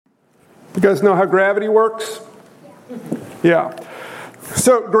You guys know how gravity works? Yeah.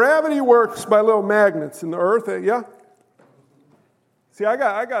 So gravity works by little magnets in the earth, yeah? See, I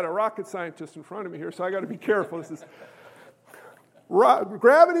got a rocket scientist in front of me here, so I got to be careful.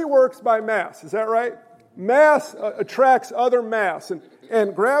 Gravity works by mass, is that right? Mass attracts other mass,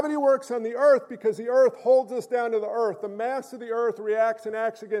 and gravity works on the earth because the earth holds us down to the earth. The mass of the earth reacts and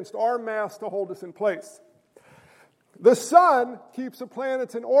acts against our mass to hold us in place. The sun keeps the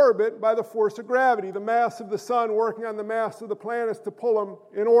planets in orbit by the force of gravity, the mass of the sun working on the mass of the planets to pull them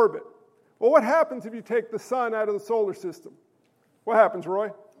in orbit. Well, what happens if you take the sun out of the solar system? What happens, Roy?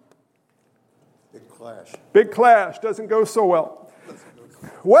 Big clash. Big clash. Doesn't go so well.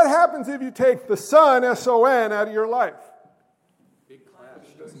 What happens if you take the sun, S-O-N, out of your life? Big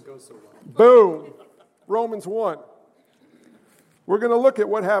clash. Doesn't go so well. Boom. Romans 1. We're going to look at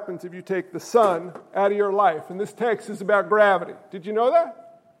what happens if you take the sun out of your life. And this text is about gravity. Did you know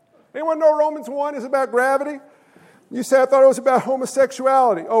that? Anyone know Romans 1 is about gravity? You say, I thought it was about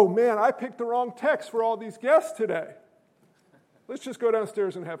homosexuality. Oh man, I picked the wrong text for all these guests today. Let's just go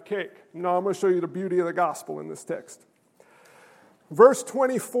downstairs and have cake. No, I'm going to show you the beauty of the gospel in this text. Verse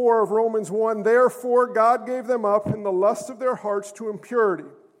 24 of Romans 1, therefore God gave them up in the lust of their hearts to impurity,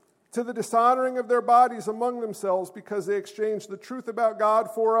 to the dishonoring of their bodies among themselves, because they exchanged the truth about God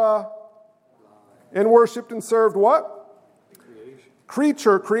for and worshipped and served what?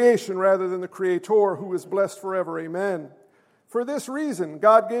 Creation, rather than the Creator, who is blessed forever. Amen. For this reason,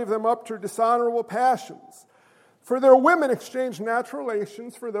 God gave them up to dishonorable passions. For their women exchanged natural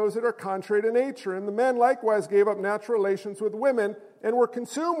relations for those that are contrary to nature, and the men likewise gave up natural relations with women, and were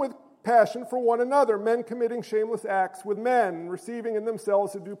consumed with passion for one another, men committing shameless acts with men, receiving in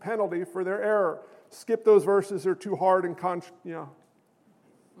themselves a due penalty for their error. Skip those verses, they're too hard and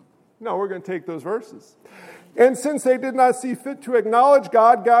No, we're going to take those verses. And since they did not see fit to acknowledge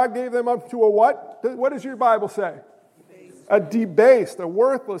God, God gave them up to a what? What does your Bible say? A debased, a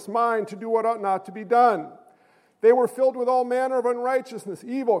worthless mind to do what ought not to be done. They were filled with all manner of unrighteousness,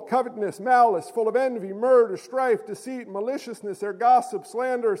 evil, covetousness, malice, full of envy, murder, strife, deceit, maliciousness. They're gossips,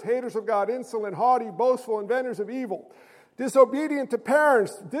 slanderers, haters of God, insolent, haughty, boastful, inventors of evil. Disobedient to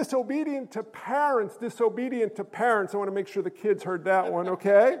parents. I want to make sure the kids heard that one,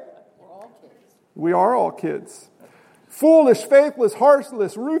 okay? We're all kids. We are all kids. Foolish, faithless,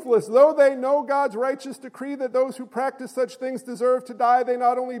 heartless, ruthless, though they know God's righteous decree that those who practice such things deserve to die, they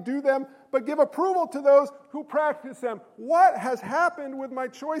not only do them, but give approval to those who practice them. What has happened with my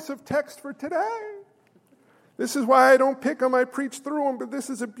choice of text for today? This is why I don't pick them, I preach through them, but this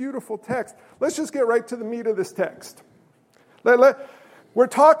is a beautiful text. Let's just get right to the meat of this text. We're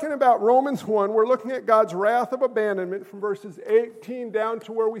talking about Romans 1. We're looking at God's wrath of abandonment from verses 18 down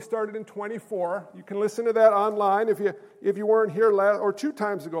to where we started in 24. You can listen to that online if you weren't here or 2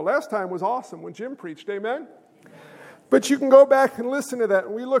 times ago. Last time was awesome when Jim preached. Amen? But you can go back and listen to that.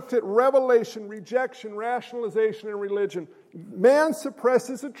 And we looked at revelation, rejection, rationalization, and religion. Man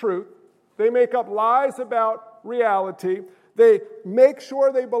suppresses the truth. They make up lies about reality. They make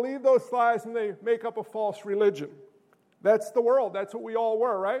sure they believe those lies, and they make up a false religion. That's the world. That's what we all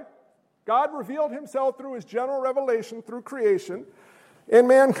were, right? God revealed himself through his general revelation through creation. And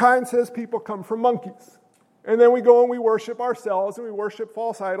mankind says people come from monkeys. And then we go and we worship ourselves and we worship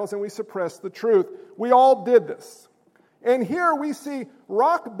false idols and we suppress the truth. We all did this. And here we see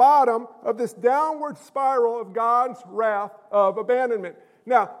rock bottom of this downward spiral of God's wrath of abandonment.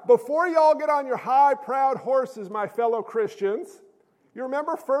 Now, before you all get on your high, proud horses, my fellow Christians, you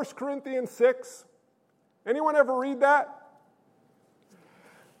remember 1 Corinthians 6? Anyone ever read that?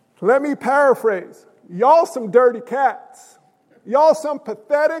 Let me paraphrase. Y'all some dirty cats. Y'all some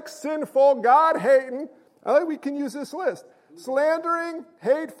pathetic, sinful, God-hating, I think we can use this list. Slandering,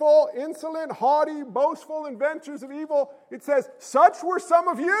 hateful, insolent, haughty, boastful, inventors of evil. It says, such were some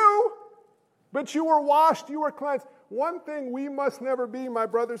of you, but you were washed, you were cleansed. One thing we must never be, my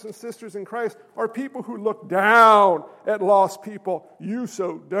brothers and sisters in Christ, are people who look down at lost people. You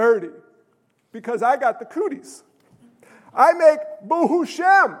so dirty. Because I got the cooties. I make boo-hoo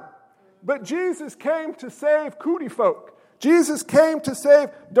shem. But Jesus came to save cootie folk. Jesus came to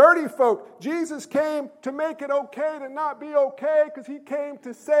save dirty folk. Jesus came to make it okay to not be okay because he came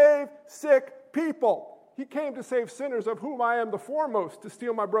to save sick people. He came to save sinners, of whom I am the foremost, to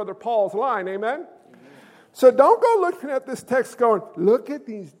steal my brother Paul's line. Amen? So don't go looking at this text going, look at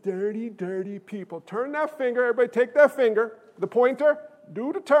these dirty, dirty people. Turn that finger. Everybody take that finger, the pointer,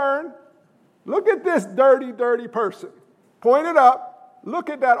 do the turn. Look at this dirty, dirty person. Point it up. Look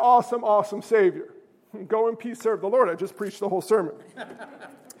at that awesome, awesome Savior. Go in peace, serve the Lord. I just preached the whole sermon.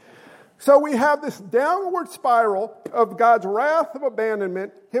 So we have this downward spiral of God's wrath of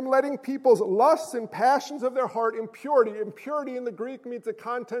abandonment, him letting people's lusts and passions of their heart, impurity. Impurity in the Greek means the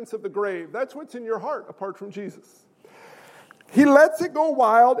contents of the grave. That's what's in your heart apart from Jesus. He lets it go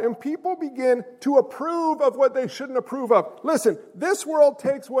wild, and people begin to approve of what they shouldn't approve of. Listen, this world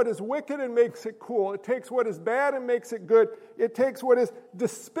takes what is wicked and makes it cool. It takes what is bad and makes it good. It takes what is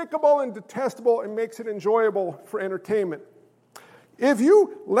despicable and detestable and makes it enjoyable for entertainment. If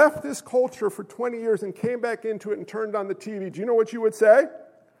you left this culture for 20 years and came back into it and turned on the TV, do you know what you would say?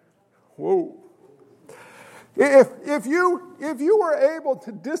 Whoa. If you were able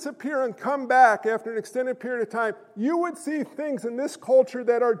to disappear and come back after an extended period of time, you would see things in this culture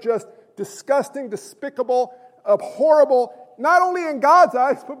that are just disgusting, despicable, abhorrible, not only in God's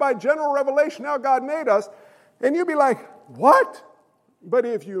eyes, but by general revelation, how God made us. And you'd be like, what? But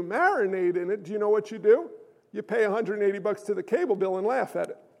if you marinate in it, do you know what you do? You pay $180 to the cable bill and laugh at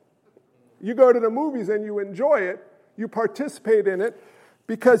it. You go to the movies and you enjoy it. You participate in it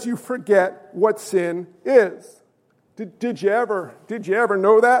because you forget what sin is. Did you ever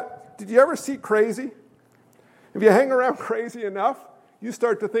know that? Did you ever see crazy? If you hang around crazy enough, you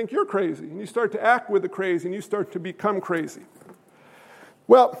start to think you're crazy, and you start to act with the crazy, and you start to become crazy.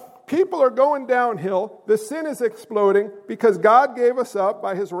 Well, people are going downhill. The sin is exploding because God gave us up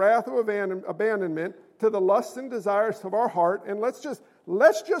by his wrath of abandonment to the lusts and desires of our heart. And let's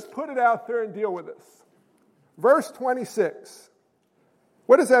just put it out there and deal with this. Verse 26.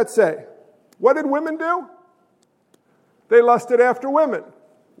 What does that say? What did women do? They lusted after women.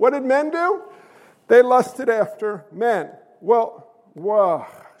 What did men do? They lusted after men. Well,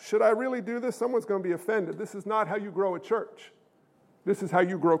 should I really do this? Someone's going to be offended. This is not how you grow a church. This is how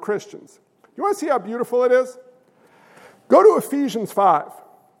you grow Christians. You want to see how beautiful it is? Go to Ephesians 5.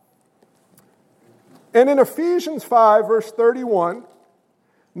 And in Ephesians 5, verse 31,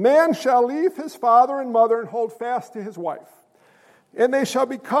 man shall leave his father and mother and hold fast to his wife, and they shall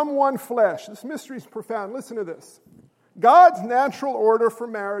become one flesh. This mystery is profound. Listen to this. God's natural order for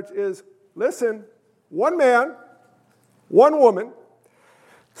marriage is, listen, one man, one woman.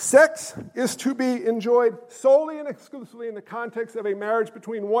 Sex is to be enjoyed solely and exclusively in the context of a marriage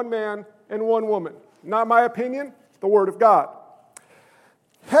between one man and one woman. Not my opinion, the Word of God.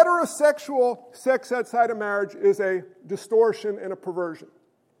 Heterosexual sex outside of marriage is a distortion and a perversion.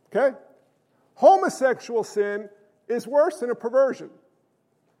 Okay? Homosexual sin is worse than a perversion.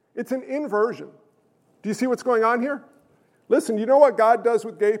 It's an inversion. Do you see what's going on here? Listen, you know what God does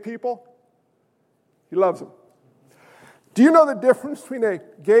with gay people? He loves them. Do you know the difference between a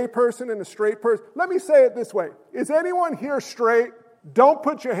gay person and a straight person? Let me say it this way. Is anyone here straight? Don't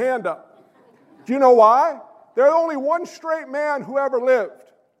put your hand up. Do you know why? There's only one straight man who ever lived.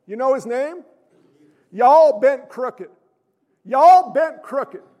 You know his name? Y'all bent crooked. Y'all bent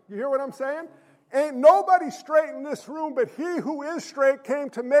crooked. You hear what I'm saying? Ain't nobody straight in this room, but he who is straight came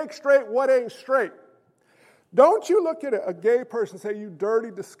to make straight what ain't straight. Don't you look at a gay person and say, you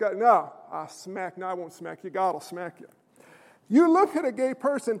dirty, disgusting. No, I won't smack you. God will smack you. You look at a gay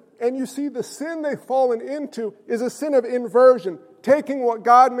person and you see the sin they've fallen into is a sin of inversion, taking what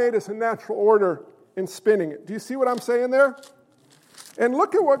God made as a natural order and spinning it. Do you see what I'm saying there? And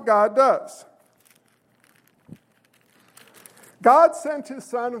look at what God does. God sent his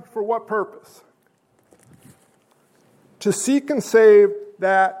son for what purpose? To seek and save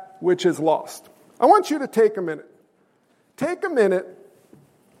that which is lost. I want you to take a minute. Take a minute,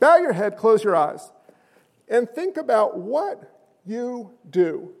 bow your head, close your eyes, and think about what you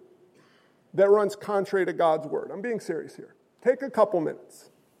do that runs contrary to God's word. I'm being serious here. Take a couple minutes.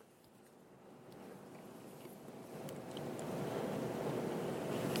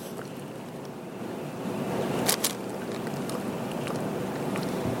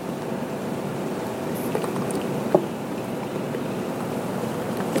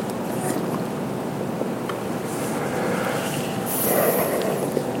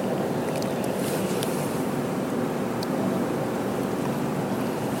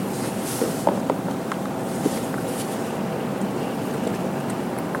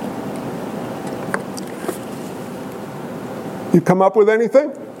 You come up with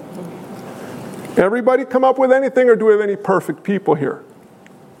anything? Everybody come up with anything, or do we have any perfect people here?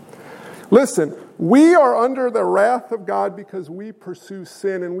 Listen, we are under the wrath of God because we pursue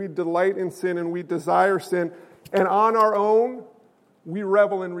sin and we delight in sin and we desire sin. And on our own, we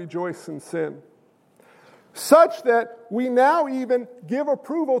revel and rejoice in sin. Such that we now even give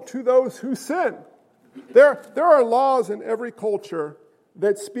approval to those who sin. There are laws in every culture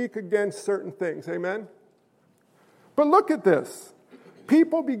that speak against certain things. Amen? But look at this.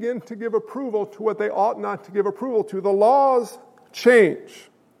 People begin to give approval to what they ought not to give approval to. The laws change.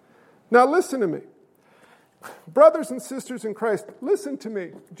 Now listen to me. Brothers and sisters in Christ, listen to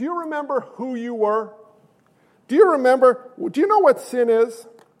me. Do you remember who you were? Do you know what sin is?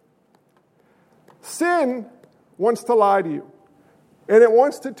 Sin wants to lie to you. And it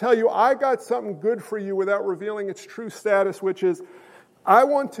wants to tell you, I got something good for you without revealing its true status, which is, I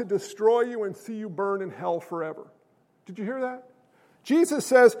want to destroy you and see you burn in hell forever. Did you hear that? Jesus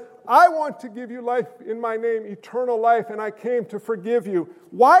says, I want to give you life in my name, eternal life, and I came to forgive you.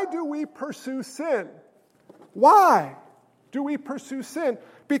 Why do we pursue sin? Why do we pursue sin?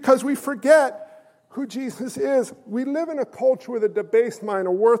 Because we forget who Jesus is. We live in a culture with a debased mind,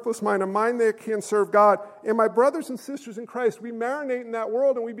 a worthless mind, a mind that can't serve God. And my brothers and sisters in Christ, we marinate in that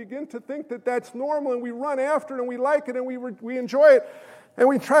world and we begin to think that that's normal and we run after it and we like it and we enjoy it and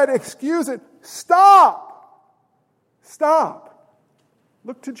we try to excuse it. Stop! Stop.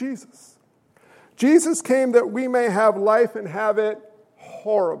 Look to Jesus. Jesus came that we may have life and have it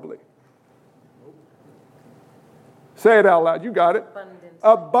horribly. Say it out loud. You got it.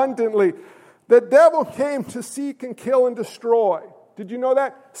 Abundantly. The devil came to seek and kill and destroy. Did you know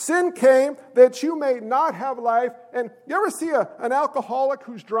that? Sin came that you may not have life. And you ever see an alcoholic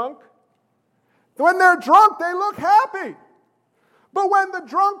who's drunk? When they're drunk, they look happy. But when the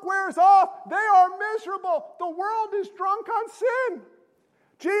drunk wears off, they are miserable. The world is drunk on sin.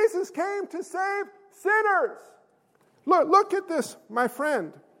 Jesus came to save sinners. Look at this, my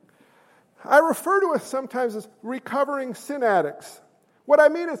friend. I refer to us sometimes as recovering sin addicts. What I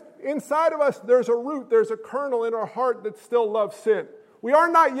mean is, inside of us, there's a root, there's a kernel in our heart that still loves sin. We are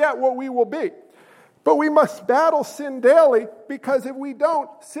not yet what we will be. But we must battle sin daily, because if we don't,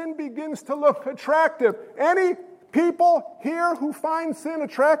 sin begins to look attractive. Any people here who find sin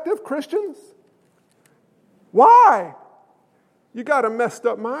attractive, Christians? Why? You got a messed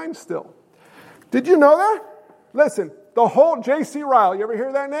up mind still. Did you know that? Listen, the whole J.C. Ryle, you ever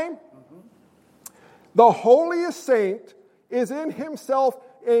hear that name? The holiest saint is in himself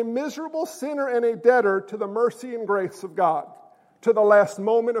a miserable sinner and a debtor to the mercy and grace of God, to the last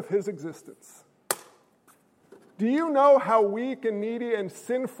moment of his existence. Do you know how weak and needy and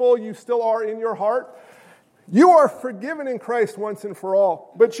sinful you still are in your heart? You are forgiven in Christ once and for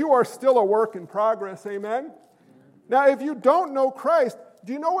all, but you are still a work in progress, amen? Now, if you don't know Christ,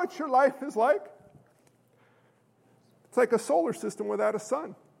 do you know what your life is like? It's like a solar system without a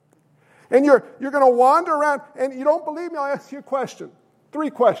sun. And you're going to wander around, and you don't believe me, I'll ask you a question. 3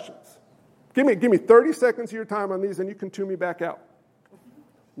 questions. Give me 30 seconds of your time on these, and you can tune me back out.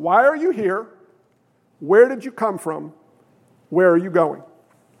 Why are you here? Where did you come from? Where are you going?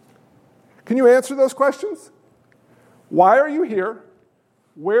 Can you answer those questions? Why are you here?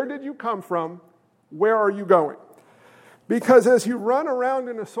 Where did you come from? Where are you going? Because as you run around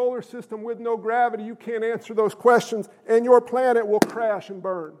in a solar system with no gravity, you can't answer those questions, and your planet will crash and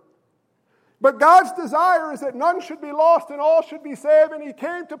burn. But God's desire is that none should be lost and all should be saved, and He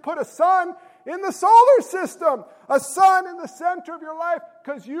came to put a sun in the solar system, a sun in the center of your life,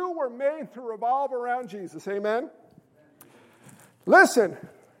 because you were made to revolve around Jesus. Amen? Listen,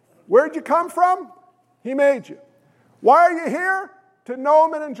 where'd you come from? He made you. Why are you here? To know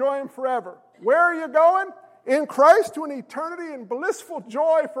Him and enjoy Him forever. Where are you going? In Christ to an eternity and blissful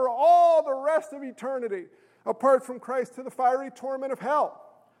joy for all the rest of eternity. Apart from Christ, to the fiery torment of hell.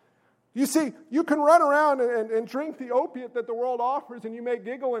 You see, you can run around and drink the opiate that the world offers, and you may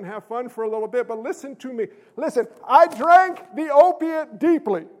giggle and have fun for a little bit, but listen to me. Listen, I drank the opiate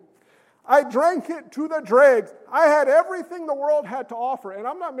deeply. I drank it to the dregs. I had everything the world had to offer, and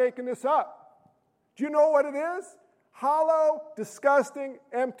I'm not making this up. Do you know what it is? Hollow, disgusting,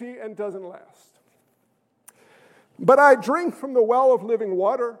 empty, and doesn't last. But I drink from the well of living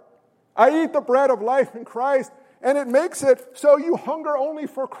water. I eat the bread of life in Christ. And it makes it so you hunger only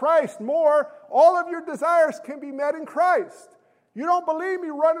for Christ more. All of your desires can be met in Christ. You don't believe me?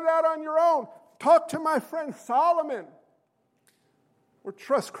 Run it out on your own. Talk to my friend Solomon. Or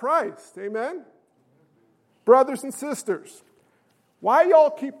trust Christ. Amen? Brothers and sisters, why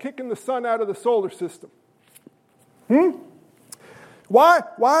y'all keep kicking the sun out of the solar system?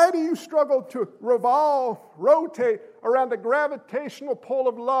 Why do you struggle to rotate around the gravitational pull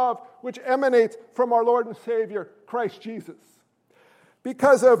of love which emanates from our Lord and Savior, Christ Jesus?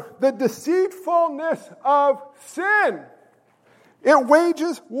 Because of the deceitfulness of sin. It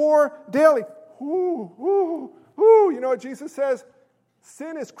wages war daily. You know what Jesus says?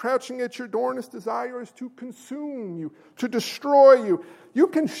 Sin is crouching at your door, and its desire is to consume you, to destroy you. You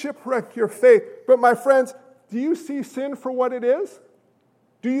can shipwreck your faith. But my friends, do you see sin for what it is?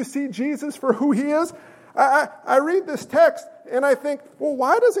 Do you see Jesus for who He is? I read this text and I think, well,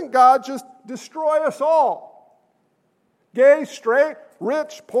 why doesn't God just destroy us all? Gay, straight,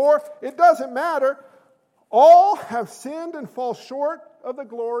 rich, poor, it doesn't matter. All have sinned and fall short of the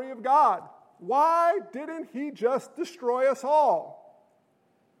glory of God. Why didn't he just destroy us all?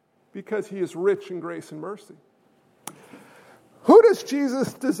 Because he is rich in grace and mercy. Who does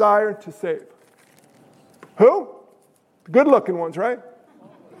Jesus desire to save? Who? The good-looking ones, right?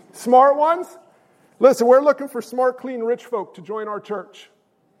 Smart ones? Listen, we're looking for smart, clean, rich folk to join our church.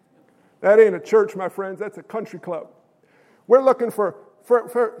 That ain't a church, my friends. That's a country club. We're looking for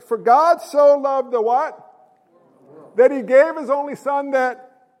God so loved the what? That he gave his only son that...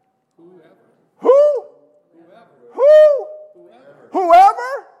 Who?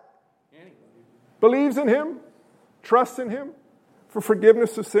 Whoever believes in him, trusts in him for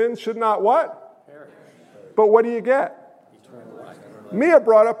forgiveness of sins should not what? But what do you get? Mia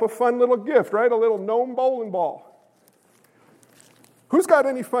brought up a fun little gift, right? A little gnome bowling ball. Who's got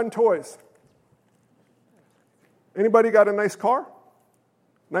any fun toys? Anybody got a nice car?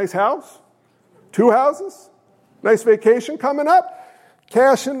 Nice house? 2 houses? Nice vacation coming up?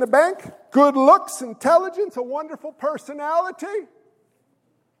 Cash in the bank? Good looks, intelligence, a wonderful personality?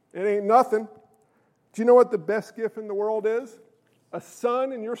 It ain't nothing. Do you know what the best gift in the world is? A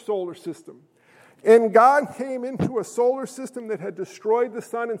sun in your solar system. And God came into a solar system that had destroyed the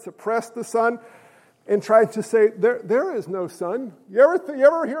sun and suppressed the sun and tried to say, there is no sun. You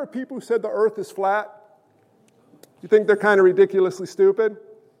ever hear of people who said the earth is flat? You think they're kind of ridiculously stupid?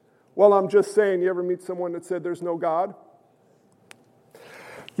 Well, I'm just saying, you ever meet someone that said there's no God?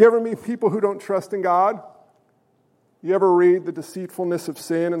 You ever meet people who don't trust in God? You ever read the deceitfulness of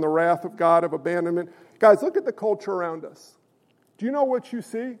sin and the wrath of God, of abandonment? Guys, look at the culture around us. Do you know what you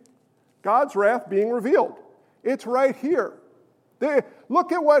see? God's wrath being revealed. It's right here.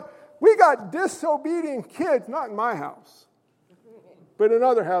 Look at what, we got disobedient kids, not in my house, but in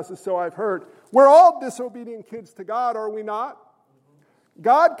other houses, so I've heard. We're all disobedient kids to God, are we not?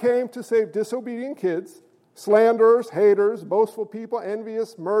 God came to save disobedient kids, slanderers, haters, boastful people,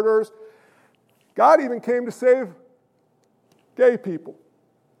 envious, murderers. God even came to save gay people.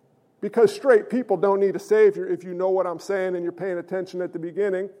 Because straight people don't need a savior, if you know what I'm saying and you're paying attention at the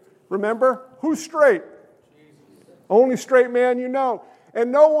beginning. Remember? Who's straight? Jesus. Only straight man you know.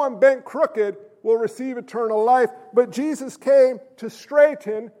 And no one bent crooked will receive eternal life, but Jesus came to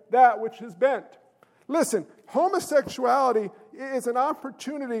straighten that which is bent. Listen, homosexuality is an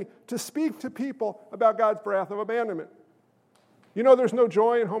opportunity to speak to people about God's wrath of abandonment. You know there's no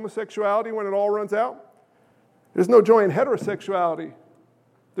joy in homosexuality when it all runs out? There's no joy in heterosexuality.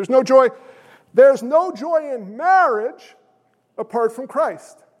 There's no joy in marriage apart from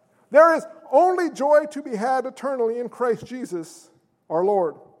Christ. There is only joy to be had eternally in Christ Jesus, our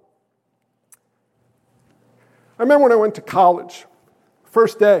Lord. I remember when I went to college,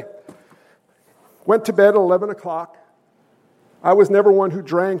 first day, went to bed at 11 o'clock. I was never one who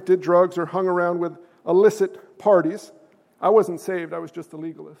drank, did drugs, or hung around with illicit parties. I wasn't saved, I was just a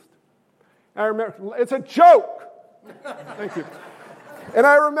legalist. I remember, it's a joke! Thank you. And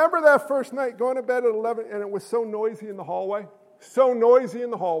I remember that first night going to bed at 11, and it was so noisy in the hallway. So noisy in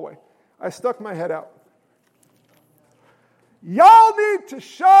the hallway. I stuck my head out. Y'all need to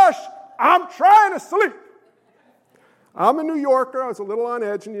shush. I'm trying to sleep. I'm a New Yorker. I was a little on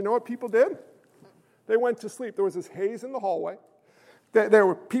edge, and you know what people did? They went to sleep. There was this haze in the hallway. There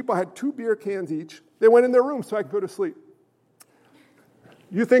were people had 2 beer cans each. They went in their room so I could go to sleep.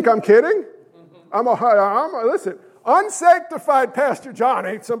 You think I'm kidding? Listen, unsanctified Pastor John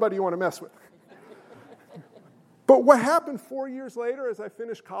ain't somebody you want to mess with. But what happened 4 years later as I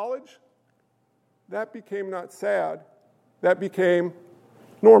finished college, that became not sad. That became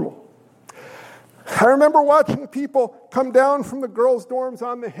normal. I remember watching people come down from the girls' dorms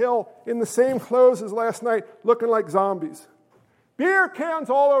on the hill in the same clothes as last night, looking like zombies. Beer cans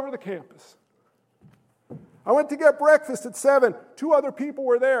all over the campus. I went to get breakfast at 7. 2 other people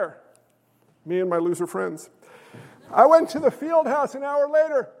were there. Me and my loser friends. I went to the field house an hour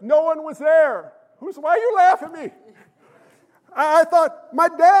later. No one was there. Why are you laughing at me? I thought, my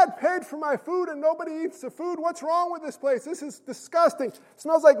dad paid for my food and nobody eats the food. What's wrong with this place? This is disgusting. It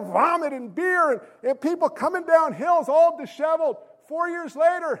smells like vomit and beer and people coming down hills all disheveled. 4 years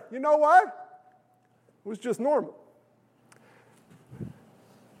later, you know what? It was just normal.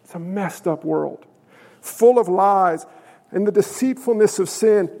 It's a messed up world, full of lies and the deceitfulness of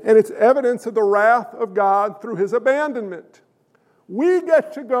sin, and it's evidence of the wrath of God through his abandonment. We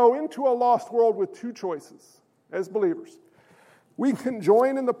get to go into a lost world with 2 choices as believers. We can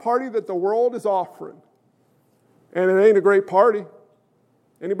join in the party that the world is offering. And it ain't a great party.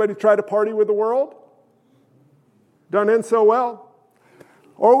 Anybody try to party with the world? Done end so well.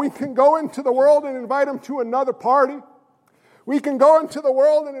 Or we can go into the world and invite them to another party We can go into the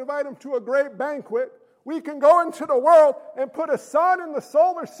world and invite them to a great banquet. We can go into the world and put a sun in the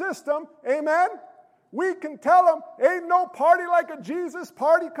solar system. Amen? We can tell them, ain't no party like a Jesus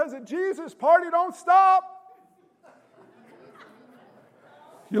party, because a Jesus party don't stop.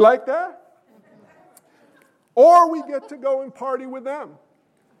 You like that? Or we get to go and party with them.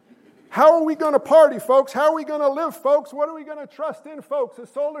 How are we going to party, folks? How are we going to live, folks? What are we going to trust in, folks? A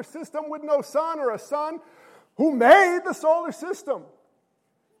solar system with no sun, or a sun who made the solar system?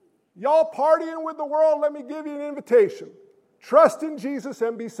 Y'all partying with the world, let me give you an invitation. Trust in Jesus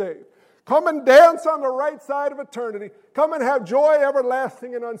and be saved. Come and dance on the right side of eternity. Come and have joy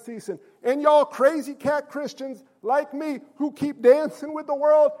everlasting and unceasing. And y'all crazy cat Christians like me who keep dancing with the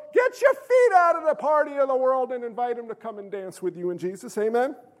world, get your feet out of the party of the world and invite them to come and dance with you in Jesus.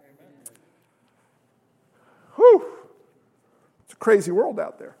 Amen? Whew. It's a crazy world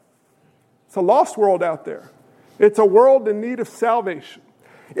out there. It's a lost world out there. It's a world in need of salvation.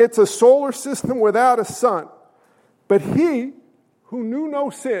 It's a solar system without a sun. But he who knew no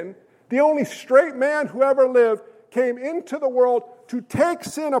sin, the only straight man who ever lived, came into the world to take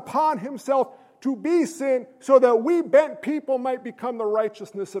sin upon himself, to be sin, so that we bent people might become the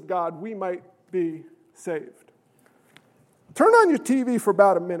righteousness of God. We might be saved. Turn on your TV for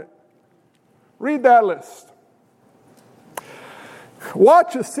about a minute. Read that list.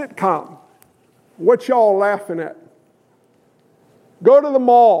 Watch a sitcom. What y'all laughing at? Go to the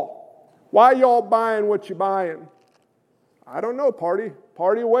mall. Why y'all buying what you're buying? I don't know, party.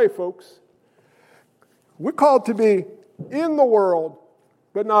 Party away, folks. We're called to be in the world,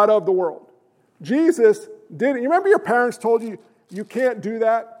 but not of the world. Jesus didn't. You remember your parents told you, you can't do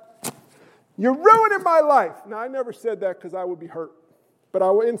that? You're ruining my life. Now, I never said that because I would be hurt. But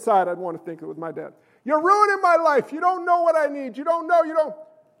inside, I'd want to think it was my dad. You're ruining my life. You don't know what I need. You don't know.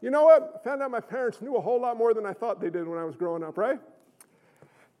 You know what? I found out my parents knew a whole lot more than I thought they did when I was growing up, right?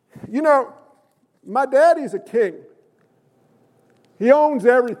 You know, my daddy's a king. He owns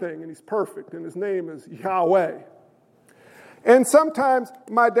everything, and he's perfect, and his name is Yahweh. And sometimes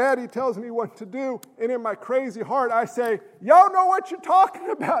my daddy tells me what to do, and in my crazy heart, I say, y'all know what you're talking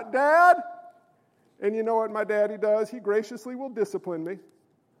about, Dad? And you know what my daddy does? He graciously will discipline me.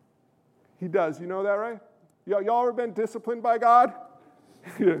 He does. You know that, right? Y'all ever been disciplined by God?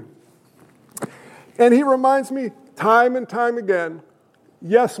 Yeah. And he reminds me time and time again,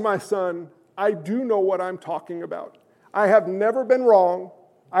 yes, my son, I do know what I'm talking about. I have never been wrong.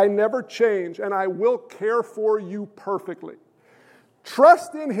 I never change, and I will care for you perfectly.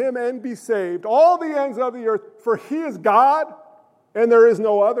 Trust in him and be saved, all the ends of the earth, for he is God, and there is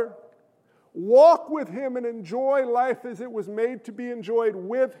no other. Walk with him and enjoy life as it was made to be enjoyed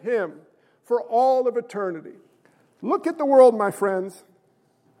with him for all of eternity. Look at the world, my friends.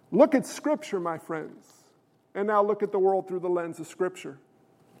 Look at Scripture, my friends. And now look at the world through the lens of Scripture.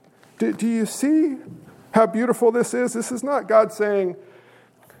 Do you see how beautiful this is? This is not God saying,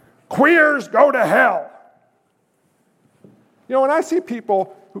 queers go to hell. You know, when I see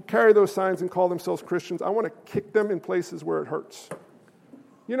people who carry those signs and call themselves Christians, I want to kick them in places where it hurts.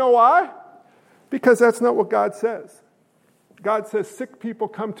 You know why? Because that's not what God says. God says, sick people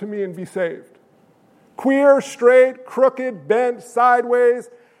come to me and be saved. Queer, straight, crooked, bent, sideways,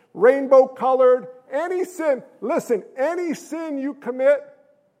 rainbow-colored, any sin. Listen, any sin you commit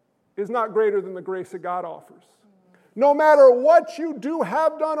is not greater than the grace that God offers. No matter what you do,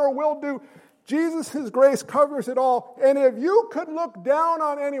 have done, or will do, Jesus' grace covers it all. And if you could look down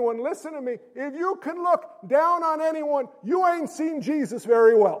on anyone, listen to me, if you could look down on anyone, you ain't seen Jesus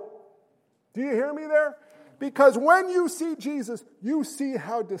very well. Do you hear me there? Because when you see Jesus, you see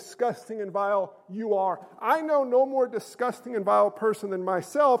how disgusting and vile you are. I know no more disgusting and vile person than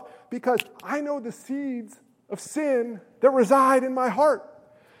myself because I know the seeds of sin that reside in my heart.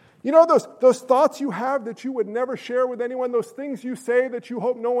 You know those thoughts you have that you would never share with anyone, those things you say that you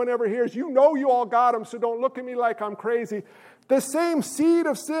hope no one ever hears, you know you all got them, so don't look at me like I'm crazy. The same seed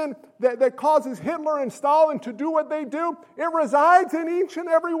of sin that causes Hitler and Stalin to do what they do, it resides in each and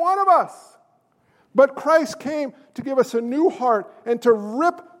every one of us. But Christ came to give us a new heart and to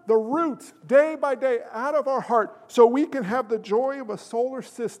rip the roots day by day out of our heart so we can have the joy of a solar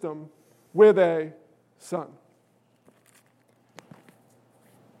system with a sun.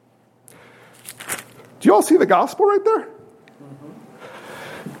 Do you all see the gospel right there?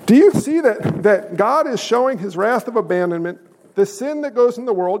 Mm-hmm. Do you see that God is showing his wrath of abandonment, the sin that goes in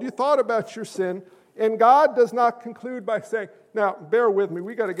the world? You thought about your sin, and God does not conclude by saying, now, bear with me.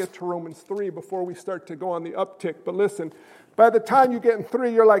 We got to get to Romans 3 before we start to go on the uptick. But listen, by the time you get in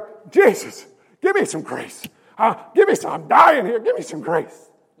 3, you're like, Jesus, give me some grace. I'm dying here. Give me some grace.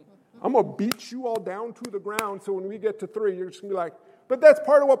 I'm going to beat you all down to the ground so when we get to 3, you're just going to be like, but that's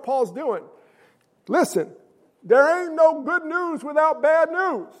part of what Paul's doing. Listen, there ain't no good news without bad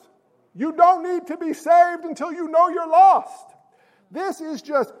news. You don't need to be saved until you know you're lost. This is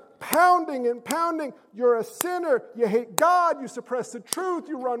just pounding and pounding. You're a sinner. You hate God. You suppress the truth.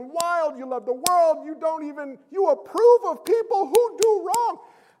 You run wild. You love the world. You approve of people who do wrong.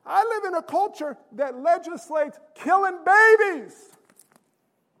 I live in a culture that legislates killing babies.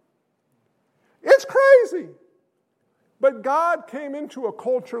 It's crazy. But God came into a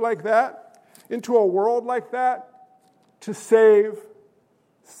culture like that, into a world like that, to save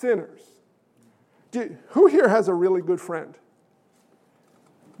sinners. Who here has a really good friend?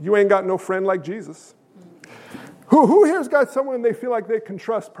 You ain't got no friend like Jesus. Who here's got someone they feel like they can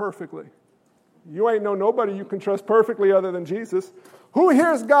trust perfectly? You ain't know nobody you can trust perfectly other than Jesus. Who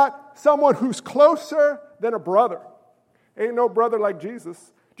here's got someone who's closer than a brother? Ain't no brother like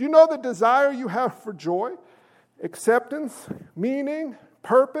Jesus. Do you know the desire you have for joy, acceptance, meaning,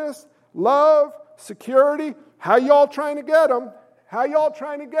 purpose, love, security? How y'all trying to get them? How y'all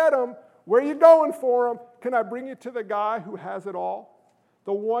trying to get them? Where you going for them? Can I bring you to the guy who has it all?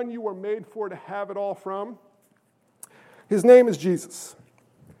 The one you were made for to have it all from? His name is Jesus.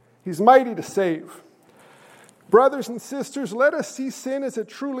 He's mighty to save. Brothers and sisters, let us see sin as it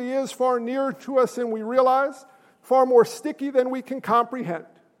truly is, far nearer to us than we realize, far more sticky than we can comprehend.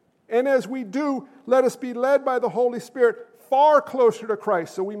 And as we do, let us be led by the Holy Spirit far closer to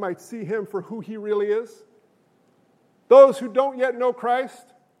Christ so we might see him for who he really is. Those who don't yet know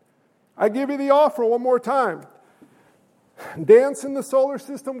Christ, I give you the offer one more time. Dance in the solar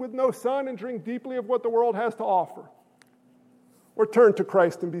system with no sun and drink deeply of what the world has to offer. Or turn to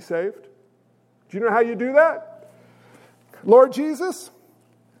Christ and be saved. Do you know how you do that? Lord Jesus,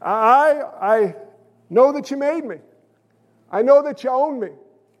 I know that you made me. I know that you own me.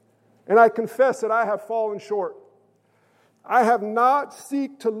 And I confess that I have fallen short. I have not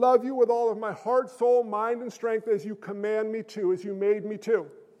sought to love you with all of my heart, soul, mind, and strength as you command me to, as you made me to.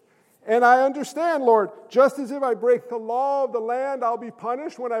 And I understand, Lord, just as if I break the law of the land, I'll be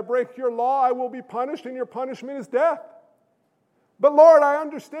punished. When I break your law, I will be punished, and your punishment is death. But Lord, I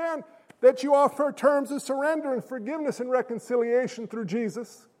understand that you offer terms of surrender and forgiveness and reconciliation through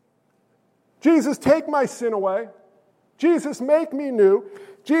Jesus. Jesus, take my sin away. Jesus, make me new.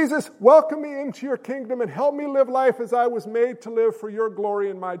 Jesus, welcome me into your kingdom and help me live life as I was made to live for your glory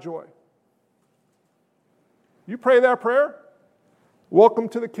and my joy. You pray that prayer? Welcome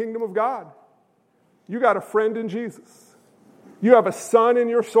to the kingdom of God. You got a friend in Jesus. You have a son in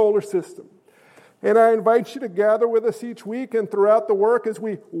your solar system. And I invite you to gather with us each week and throughout the work as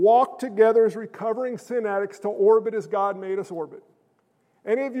we walk together as recovering sin addicts to orbit as God made us orbit.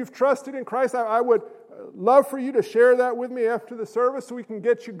 Any of you who've trusted in Christ, I would love for you to share that with me after the service so we can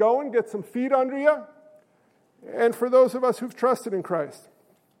get you going, get some feet under you. And for those of us who've trusted in Christ,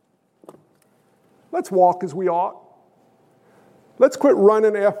 let's walk as we ought. Let's quit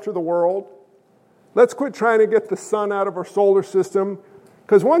running after the world. Let's quit trying to get the sun out of our solar system.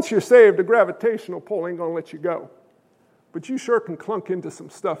 Because once you're saved, the gravitational pull ain't going to let you go. But you sure can clunk into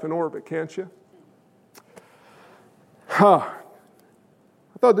some stuff in orbit, can't you? I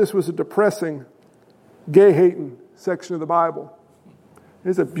thought this was a depressing, gay-hating section of the Bible. It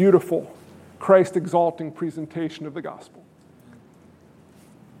is a beautiful, Christ-exalting presentation of the gospel.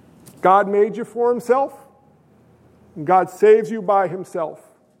 God made you for himself. And God saves you by himself.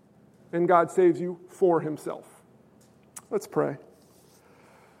 And God saves you for himself. Let's pray.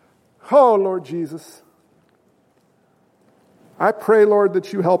 Oh, Lord Jesus, I pray, Lord,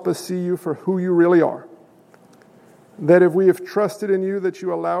 that you help us see you for who you really are. That if we have trusted in you, that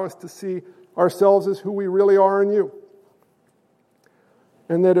you allow us to see ourselves as who we really are in you.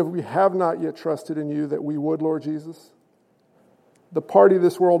 And that if we have not yet trusted in you, that we would, Lord Jesus. The party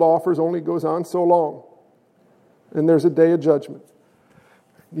this world offers only goes on so long. And there's a day of judgment.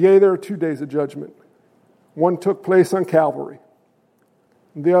 Yea, there are 2 days of judgment. One took place on Calvary.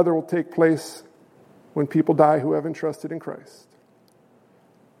 The other will take place when people die who haven't trusted in Christ.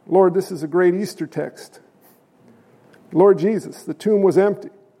 Lord, this is a great Easter text. Lord Jesus, the tomb was empty.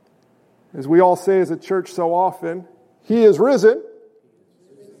 As we all say as a church so often, he is risen.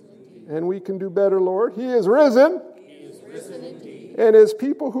 And we can do better, Lord. He is risen. He is risen indeed. And as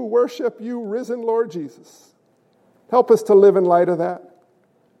people who worship you, risen Lord Jesus, help us to live in light of that.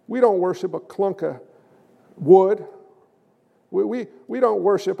 We don't worship a clunk of wood. We don't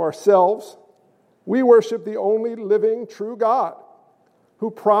worship ourselves. We worship the only living, true God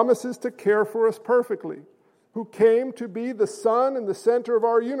who promises to care for us perfectly, who came to be the sun and the center of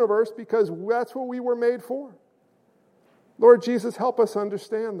our universe because that's what we were made for. Lord Jesus, help us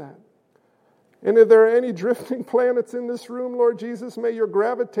understand that. And if there are any drifting planets in this room, Lord Jesus, may your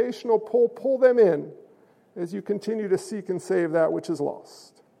gravitational pull them in as you continue to seek and save that which is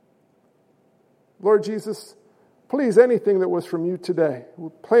lost. Lord Jesus, please, anything that was from you today,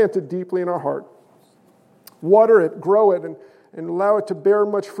 plant it deeply in our heart. Water it, grow it, and allow it to bear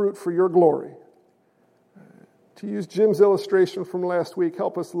much fruit for your glory. To use Jim's illustration from last week,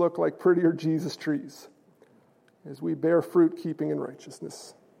 help us look like prettier Jesus trees as we bear fruit keeping in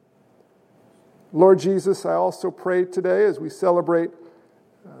righteousness. Lord Jesus, I also pray today as we celebrate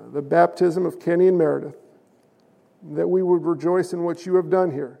the baptism of Kenny and Meredith, that we would rejoice in what you have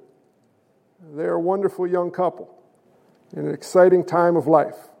done here. They are a wonderful young couple in an exciting time of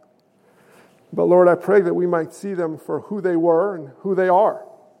life. But Lord, I pray that we might see them for who they were and who they are.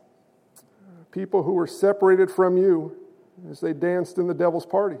 People who were separated from you as they danced in the devil's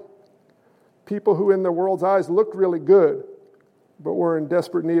party. People who in the world's eyes looked really good, but were in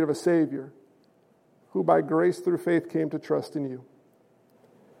desperate need of a Savior, who by grace through faith came to trust in you.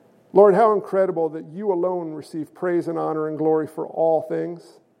 Lord, how incredible that you alone receive praise and honor and glory for all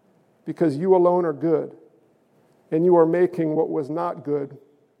things, because you alone are good, and you are making what was not good,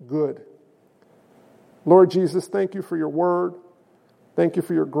 good. Lord Jesus, thank you for your word. Thank you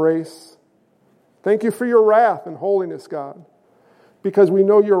for your grace. Thank you for your wrath and holiness, God, because we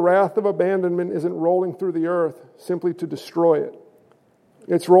know your wrath of abandonment isn't rolling through the earth simply to destroy it.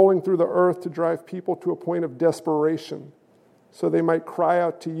 It's rolling through the earth to drive people to a point of desperation so they might cry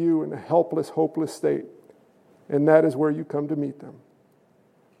out to you in a helpless, hopeless state. And that is where you come to meet them.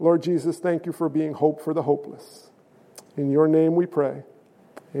 Lord Jesus, thank you for being hope for the hopeless. In your name we pray.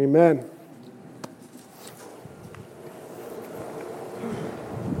 Amen.